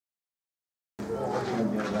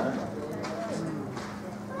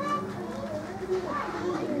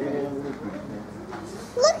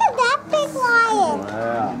Look at that big lion.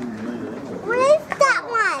 Wow. What is that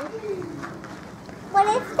one? What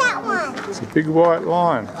is that one? It's a big white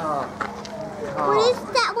lion. What is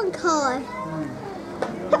that one called?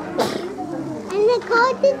 And they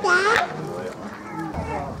called it that?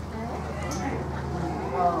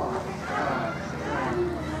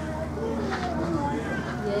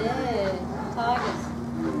 Yeah, tigers.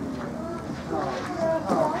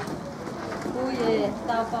 Oh yeah,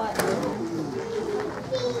 they'll bite you.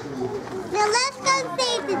 Now let's go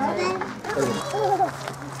see this one.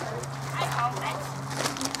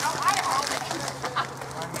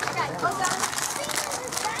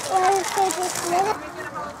 Let's see this one.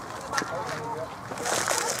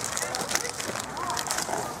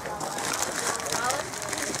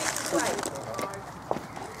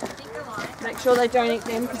 Make sure they don't eat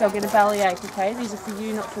them because they'll get a bellyache, okay? These are for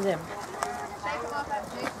you, not for them.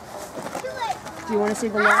 Do you want to see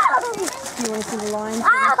the lion? Do you want to see the lion?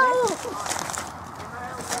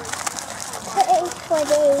 For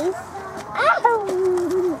these.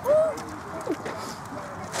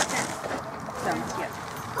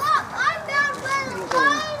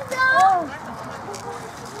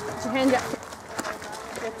 Put your hand out.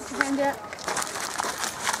 Put your hand out.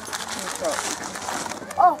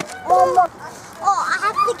 Oh, I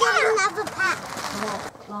have to get another pack.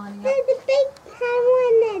 There's a big camel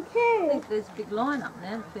in there I too. think there's a big lion up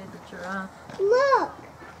there, there's a giraffe. Look.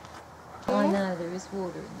 I know, there is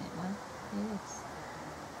water in that one. Yes.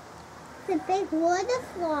 It's a big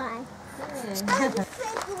waterfly. Yeah. That's a big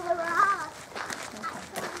giraffe.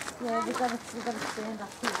 Yeah, we've got to stand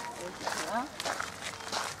up here. There's the giraffe.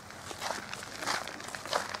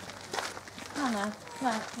 Oh no,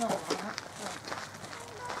 not like that.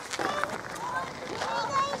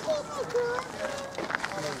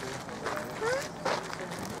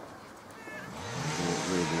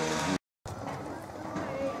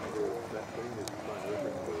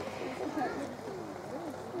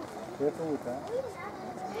 Careful with that.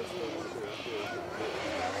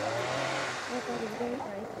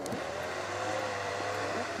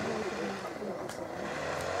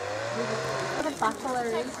 What a buckler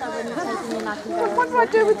is, so when you're taking your knuckles out. What do I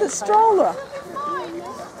do with the stroller?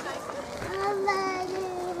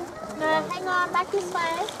 No, hang on, back this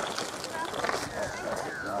way.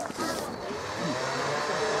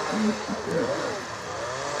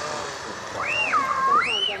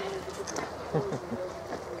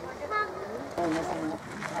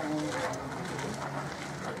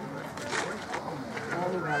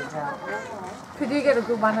 Could you get a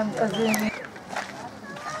good one and zoom in?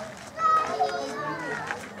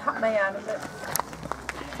 Cut me out of it.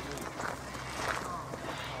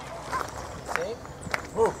 See?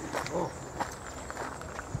 Move, move.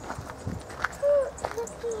 Look at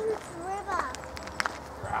this river.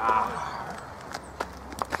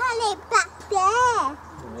 Cut it back there.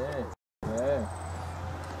 Yeah, yeah.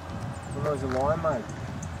 Well, there's a lion, mate.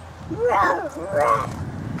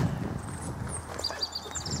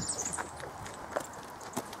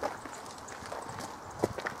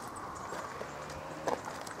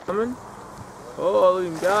 Coming? Oh, look at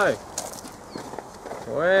him go.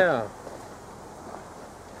 Wow.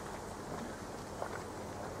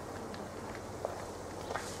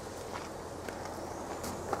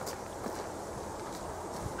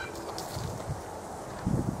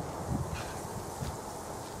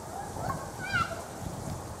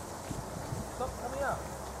 Stop coming up.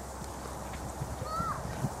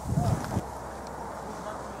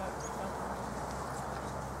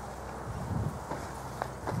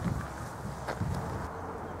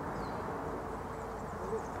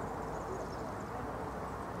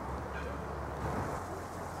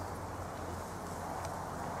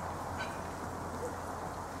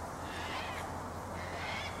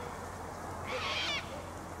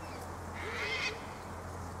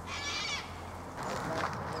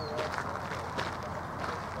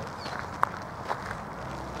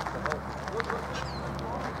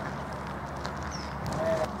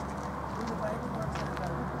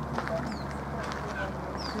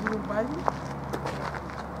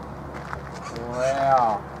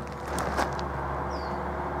 Wow.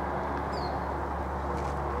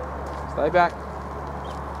 Stay back.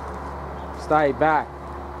 Stay back.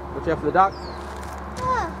 Watch out for the duck.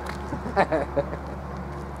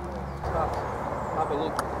 Harper,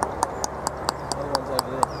 look. The other one's over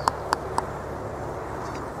there.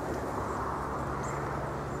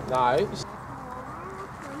 No.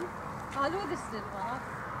 Oh, look at this little one.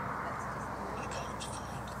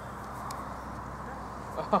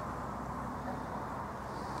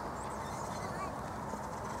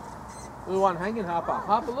 The one hanging, Harper.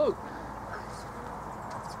 Harper, look.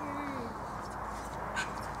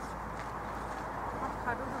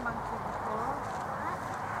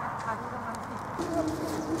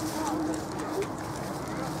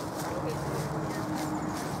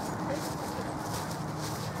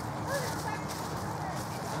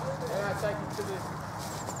 Yeah, take it to the...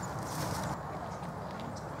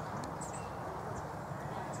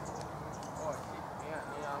 Oh, shit.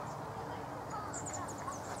 Yeah.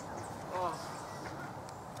 Oh.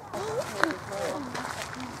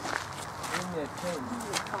 In their tent.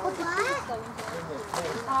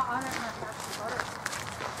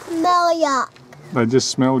 Smell yuck. They just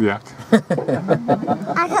smell yuck.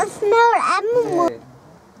 I can smell animal.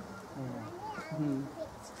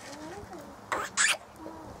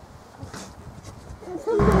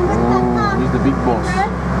 He's the big boss.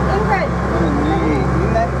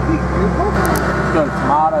 He's got a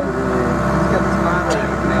tomato there.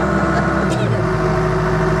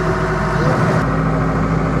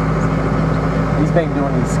 He's been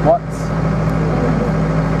doing his squats.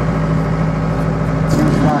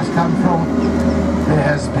 Guys come from, there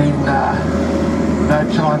has been no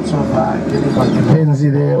chance of getting a chimpanzee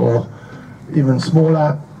there, or even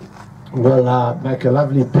smaller will make a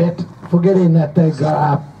lovely pet, forgetting that they grow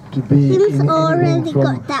up to be anything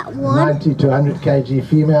from 90 to 100 kg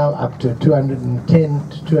female up to 210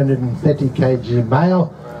 to 230 kg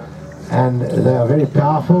male, and they are very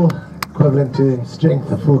powerful, equivalent to in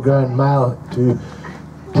strength a full-grown male to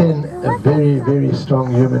 10 very, very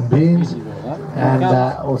strong human beings. And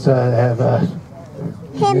also have a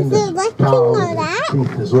tremendous power with their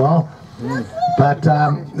teeth as well. But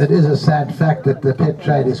it is a sad fact that the pet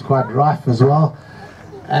trade is quite rife as well.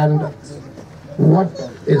 And what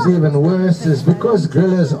is even worse is because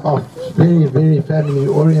gorillas are very, very family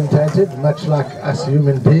orientated, much like us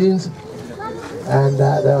human beings, and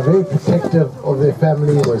they are very protective of their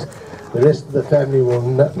family. The rest of the family will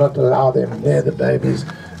not allow them near the babies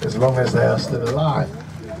as long as they are still alive.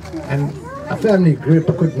 And a family group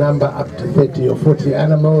could number up to 30 or 40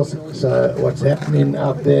 animals, so what's happening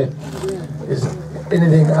out there is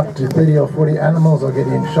anything up to 30 or 40 animals are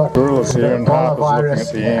getting shot. Gorillas here in Harper looking at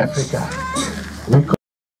virus the in ants. Africa.